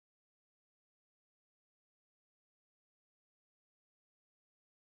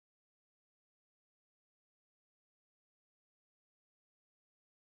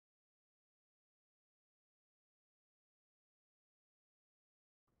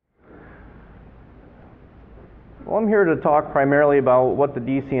Well, I'm here to talk primarily about what the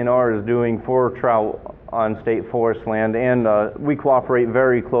DCNR is doing for trout on state forest land, and we cooperate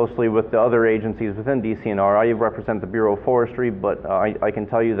very closely with the other agencies within DCNR. I represent the Bureau of Forestry, but I can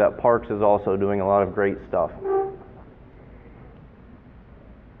tell you that Parks is also doing a lot of great stuff.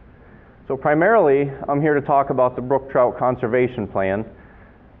 So primarily, I'm here to talk about the brook trout conservation plan,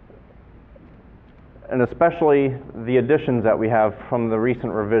 and especially the additions that we have from the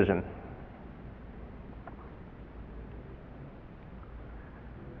recent revision.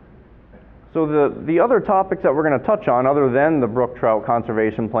 So the other topics that we're going to touch on, other than the brook trout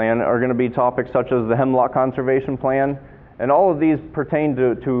conservation plan, are going to be topics such as the hemlock conservation plan, and all of these pertain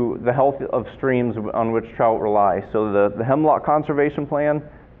to the health of streams on which trout rely. So the hemlock conservation plan,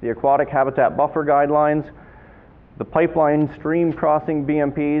 the aquatic habitat buffer guidelines, the pipeline stream crossing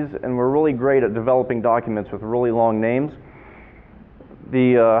BMPs, and we're really great at developing documents with really long names,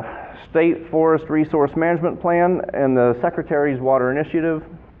 the State Forest Resource Management Plan, and the Secretary's Water Initiative.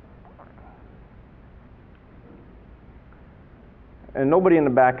 And nobody in the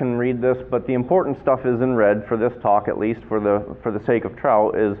back can read this, but the important stuff is in red for this talk, at least for the sake of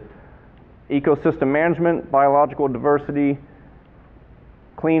trout, is ecosystem management, biological diversity,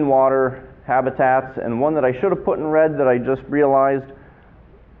 clean water, habitats, and one that I should have put in red that I just realized,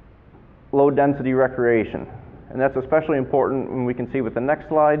 low density recreation. And that's especially important when we can see with the next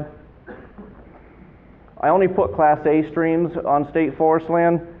slide. I only put Class A streams on state forest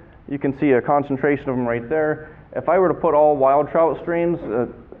land. You can see a concentration of them right there. If I were to put all wild trout streams,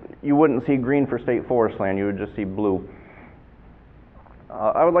 you wouldn't see green for state forest land, you would just see blue.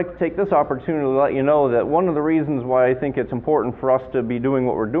 I would like to take this opportunity to let you know that one of the reasons why I think it's important for us to be doing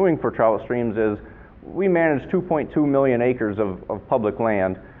what we're doing for trout streams is we manage 2.2 million acres of public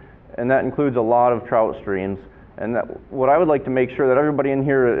land, and that includes a lot of trout streams. And what I would like to make sure that everybody in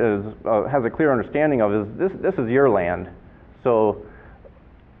here has a clear understanding of is this is your land. So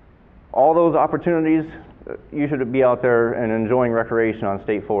all those opportunities, you should be out there and enjoying recreation on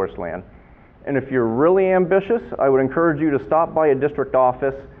state forest land. And if you're really ambitious, I would encourage you to stop by a district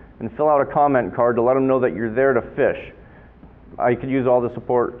office and fill out a comment card to let them know that you're there to fish. I could use all the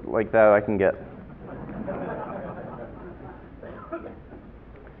support like that I can get.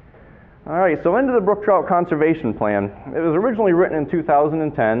 All right, so into the brook trout conservation plan. It was originally written in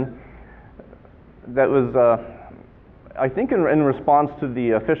 2010. That was, I think, in response to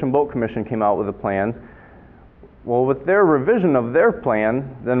the Fish and Boat Commission came out with a plan. Well, with their revision of their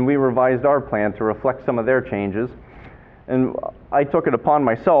plan, then we revised our plan to reflect some of their changes. And I took it upon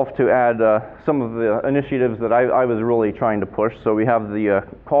myself to add some of the initiatives that I was really trying to push. So we have the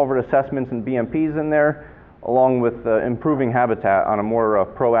culvert assessments and BMPs in there, along with improving habitat on a more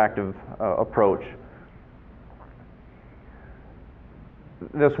proactive approach.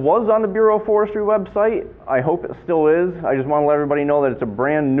 This was on the Bureau of Forestry website. I hope it still is. I just want to let everybody know that it's a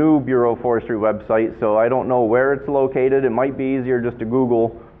brand new Bureau of Forestry website, so I don't know where it's located. It might be easier just to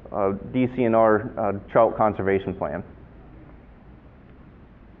Google DCNR Trout Conservation Plan.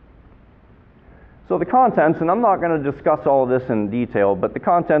 So the contents, and I'm not going to discuss all of this in detail, but the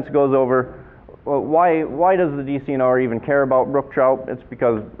contents goes over, well, why does the DCNR even care about brook trout? It's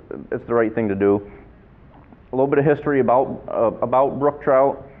because it's the right thing to do. A little bit of history about brook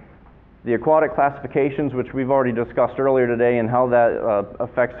trout, the aquatic classifications, which we've already discussed earlier today, and how that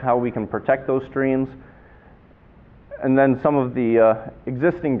affects how we can protect those streams, and then some of the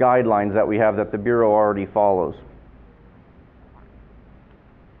existing guidelines that we have that the Bureau already follows.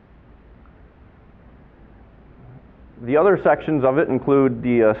 The other sections of it include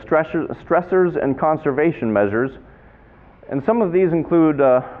the stressors and conservation measures. And some of these include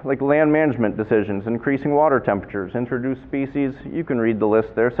like land management decisions, increasing water temperatures, introduced species. You can read the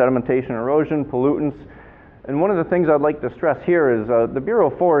list there, sedimentation, erosion, pollutants. And one of the things I'd like to stress here is the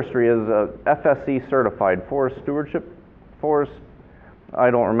Bureau of Forestry is FSC certified, Forest Stewardship, I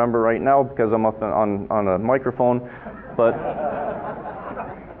don't remember right now because I'm up on a microphone, but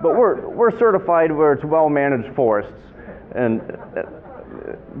we're certified where it's well-managed forests. And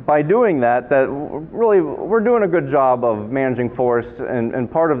by doing that really we're doing a good job of managing forests,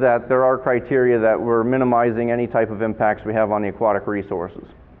 and part of that, there are criteria that we're minimizing any type of impacts we have on the aquatic resources.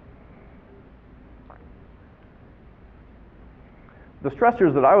 The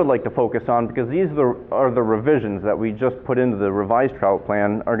stressors that I would like to focus on, because these are the revisions that we just put into the revised trout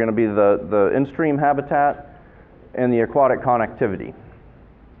plan, are going to be the in-stream habitat and the aquatic connectivity.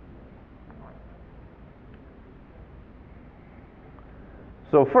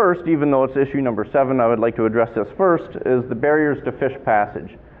 So first, even though it's issue number 7, I would like to address this first, is the barriers to fish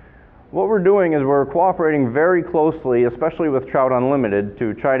passage. What we're doing is we're cooperating very closely, especially with Trout Unlimited,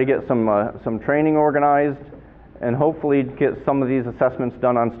 to try to get some training organized and hopefully get some of these assessments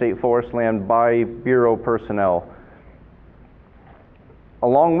done on state forest land by Bureau personnel.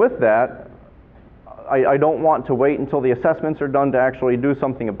 Along with that, I don't want to wait until the assessments are done to actually do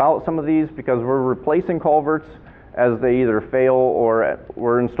something about some of these, because we're replacing culverts as they either fail or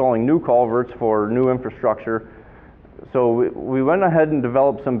we're installing new culverts for new infrastructure. So we went ahead and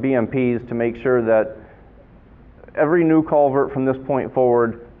developed some BMPs to make sure that every new culvert from this point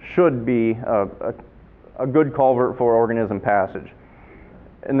forward should be a good culvert for organism passage.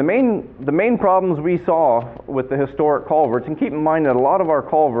 And the main problems we saw with the historic culverts, and keep in mind that a lot of our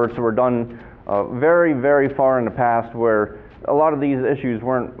culverts were done very, very far in the past, where a lot of these issues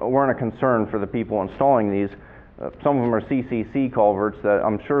weren't a concern for the people installing these. Some of them are CCC culverts that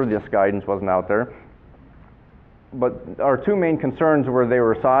I'm sure this guidance wasn't out there. But our two main concerns were they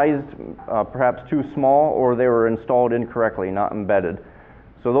were sized perhaps too small, or they were installed incorrectly, not embedded.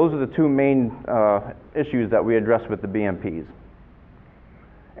 So those are the two main issues that we addressed with the BMPs.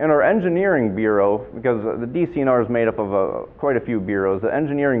 And our engineering bureau, because the DCNR is made up of quite a few bureaus, the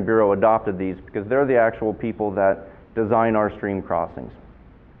engineering bureau adopted these because they're the actual people that design our stream crossings.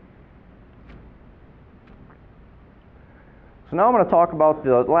 So now I'm going to talk about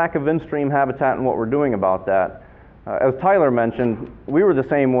the lack of in-stream habitat and what we're doing about that. As Tyler mentioned, we were the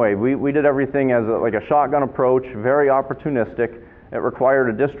same way. We did everything as like a shotgun approach, very opportunistic. It required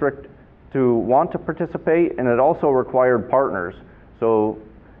a district to want to participate, and it also required partners. So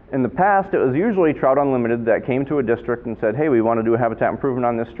in the past, it was usually Trout Unlimited that came to a district and said, hey, we want to do a habitat improvement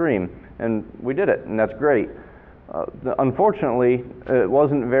on this stream. And we did it, and that's great. Unfortunately, it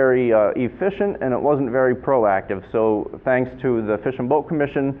wasn't very efficient, and it wasn't very proactive. So thanks to the Fish and Boat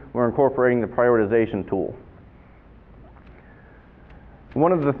Commission, we're incorporating the prioritization tool.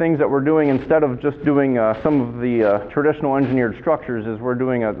 One of the things that we're doing, instead of just doing some of the traditional engineered structures, is we're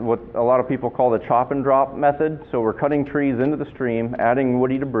doing what a lot of people call the chop and drop method. So we're cutting trees into the stream, adding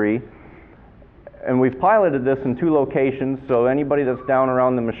woody debris, and we've piloted this in 2 locations. So anybody that's down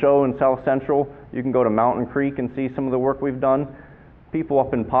around the Michaud and South Central, you can go to Mountain Creek and see some of the work we've done. People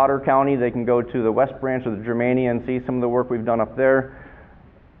up in Potter County, they can go to the West Branch of the Germania and see some of the work we've done up there.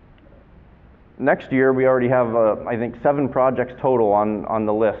 Next year, we already have, I think, 7 projects total on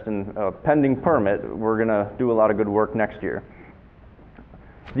the list, and pending permit, we're going to do a lot of good work next year.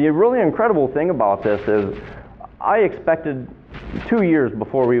 The really incredible thing about this is I expected 2 years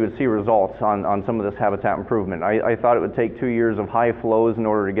before we would see results on some of this habitat improvement. I thought it would take 2 years of high flows in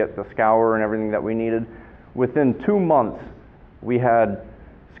order to get the scour and everything that we needed. Within 2 months, we had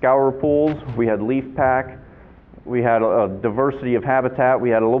scour pools, we had leaf pack, we had a diversity of habitat, we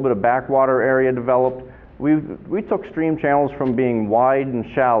had a little bit of backwater area developed. We took stream channels from being wide and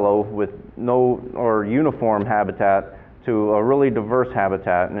shallow with no or uniform habitat to a really diverse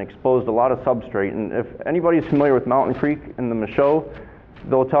habitat, and exposed a lot of substrate. And if anybody's familiar with Mountain Creek and the Michaud,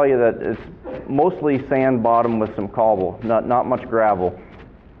 they'll tell you that it's mostly sand bottom with some cobble, not much gravel.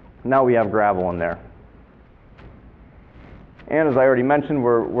 Now we have gravel in there. And as I already mentioned,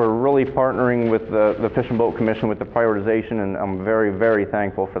 we're really partnering with the Fish and Boat Commission with the prioritization, and I'm very, very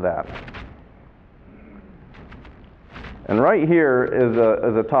thankful for that. And right here is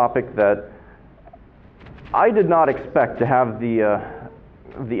a topic that I did not expect to have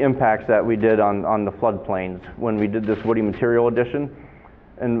the impacts that we did on the floodplains when we did this woody material addition.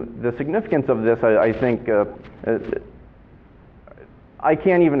 And the significance of this, I think, I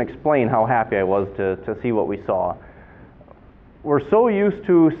can't even explain how happy I was to see what we saw. We're so used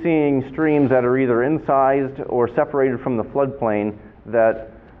to seeing streams that are either incised or separated from the floodplain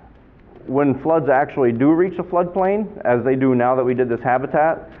that when floods actually do reach the floodplain, as they do now that we did this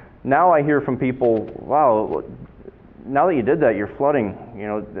habitat, now I hear from people, wow, now that you did that, you're flooding,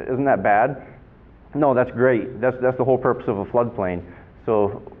 isn't that bad? No, that's great. That's the whole purpose of a floodplain.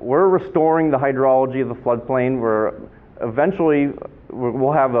 So we're restoring the hydrology of the floodplain. Eventually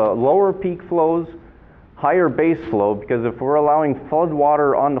we'll have lower peak flows, higher base flow, because if we're allowing flood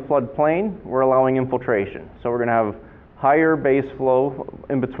water on the floodplain, we're allowing infiltration. So we're going to have higher base flow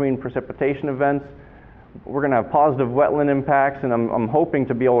in between precipitation events. We're going to have positive wetland impacts, and I'm hoping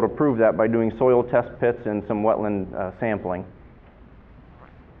to be able to prove that by doing soil test pits and some wetland sampling.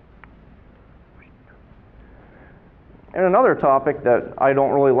 And another topic that I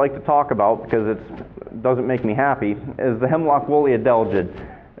don't really like to talk about because it doesn't make me happy is the hemlock woolly adelgid.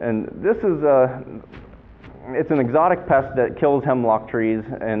 And this is it's an exotic pest that kills hemlock trees,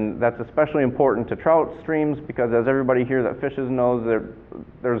 and that's especially important to trout streams because, as everybody here that fishes knows,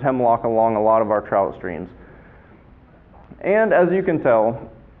 there's hemlock along a lot of our trout streams. And as you can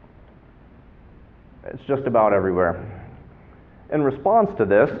tell, it's just about everywhere. In response to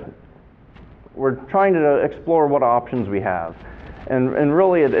this, we're trying to explore what options we have. And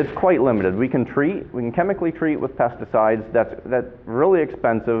really, it's quite limited. We can chemically treat with pesticides. That's really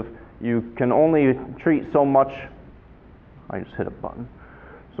expensive. You can only treat so much. I just hit a button.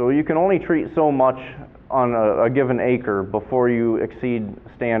 So you can only treat so much on a given acre before you exceed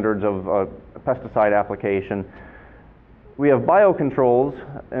standards of pesticide application. We have biocontrols,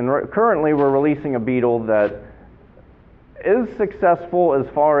 and currently we're releasing a beetle that is successful as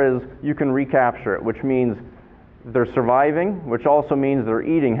far as you can recapture it, which means they're surviving, which also means they're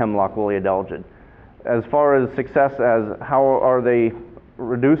eating hemlock woolly adelgid. As far as success as how are they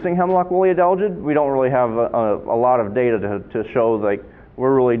reducing hemlock woolly adelgid, we don't really have a lot of data to show like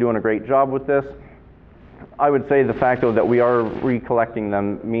we're really doing a great job with this. I would say the fact though that we are recollecting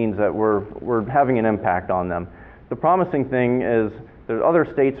them means that we're having an impact on them. The promising thing is there's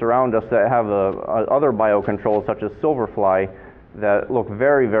other states around us that have other biocontrols such as silverfly that look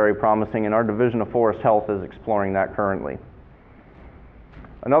very, very promising, and our Division of Forest Health is exploring that currently.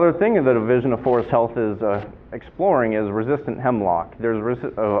 Another thing that the Division of Forest Health is exploring is resistant hemlock. There's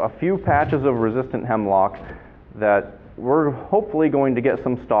a few patches of resistant hemlock that we're hopefully going to get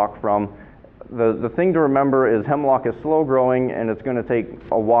some stock from. The thing to remember is hemlock is slow growing, and it's going to take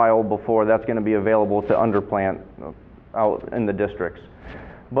a while before that's going to be available to underplant out in the districts.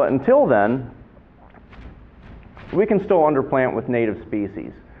 But until then, we can still underplant with native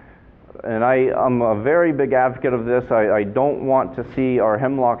species. And I'm a very big advocate of this. I don't want to see our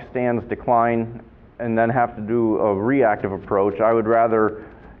hemlock stands decline and then have to do a reactive approach. I would rather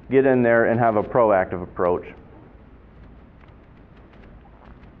get in there and have a proactive approach.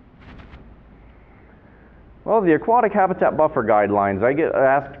 Well, the aquatic habitat buffer guidelines, I get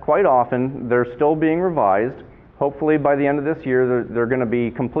asked quite often. They're still being revised. Hopefully by the end of this year they're going to be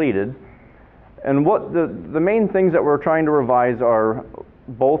completed. And what the main things that we're trying to revise are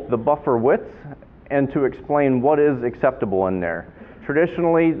both the buffer widths and to explain what is acceptable in there.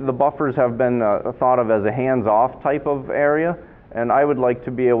 Traditionally, the buffers have been thought of as a hands-off type of area, and I would like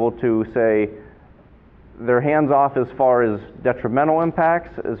to be able to say they're hands-off as far as detrimental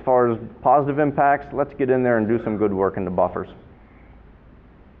impacts, as far as positive impacts. Let's get in there and do some good work in the buffers.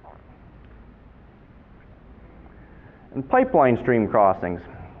 And pipeline stream crossings.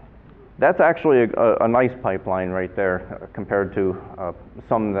 That's actually a nice pipeline right there compared to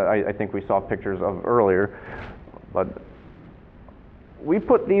some that I think we saw pictures of earlier. But we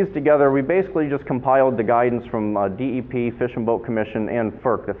put these together. We basically just compiled the guidance from DEP, Fish and Boat Commission, and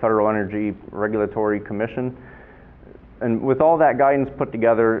FERC, the Federal Energy Regulatory Commission. And with all that guidance put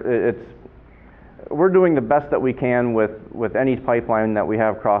together, we're doing the best that we can with any pipeline that we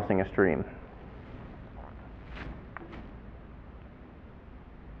have crossing a stream.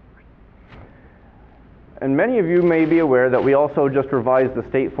 And many of you may be aware that we also just revised the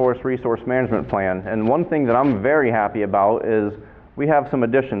State Forest Resource Management Plan. And one thing that I'm very happy about is we have some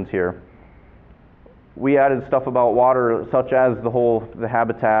additions here. We added stuff about water such as the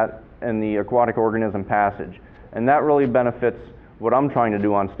habitat and the aquatic organism passage. And that really benefits what I'm trying to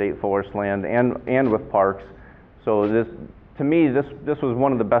do on state forest land and with parks. So to me, this was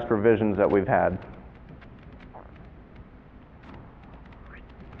one of the best revisions that we've had.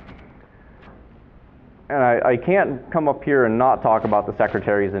 And I can't come up here and not talk about the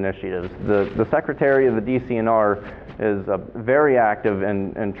Secretary's initiatives. The Secretary of the DCNR is very active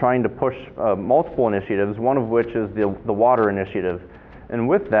in trying to push multiple initiatives, one of which is the water initiative. And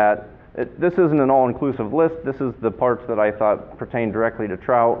with that, this isn't an all-inclusive list. This is the parts that I thought pertain directly to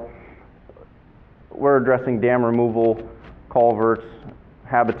trout. We're addressing dam removal, culverts,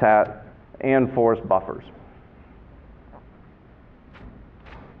 habitat, and forest buffers.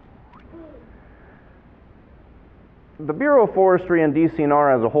 The Bureau of Forestry and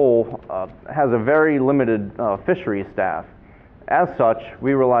DCNR as a whole has a very limited fisheries staff. As such,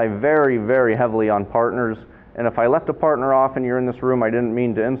 we rely very, very heavily on partners. And if I left a partner off and you're in this room, I didn't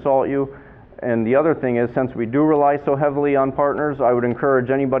mean to insult you. And the other thing is, since we do rely so heavily on partners, I would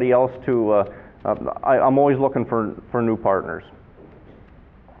encourage anybody else to, I'm always looking for new partners.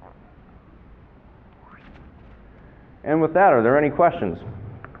 And with that, are there any questions?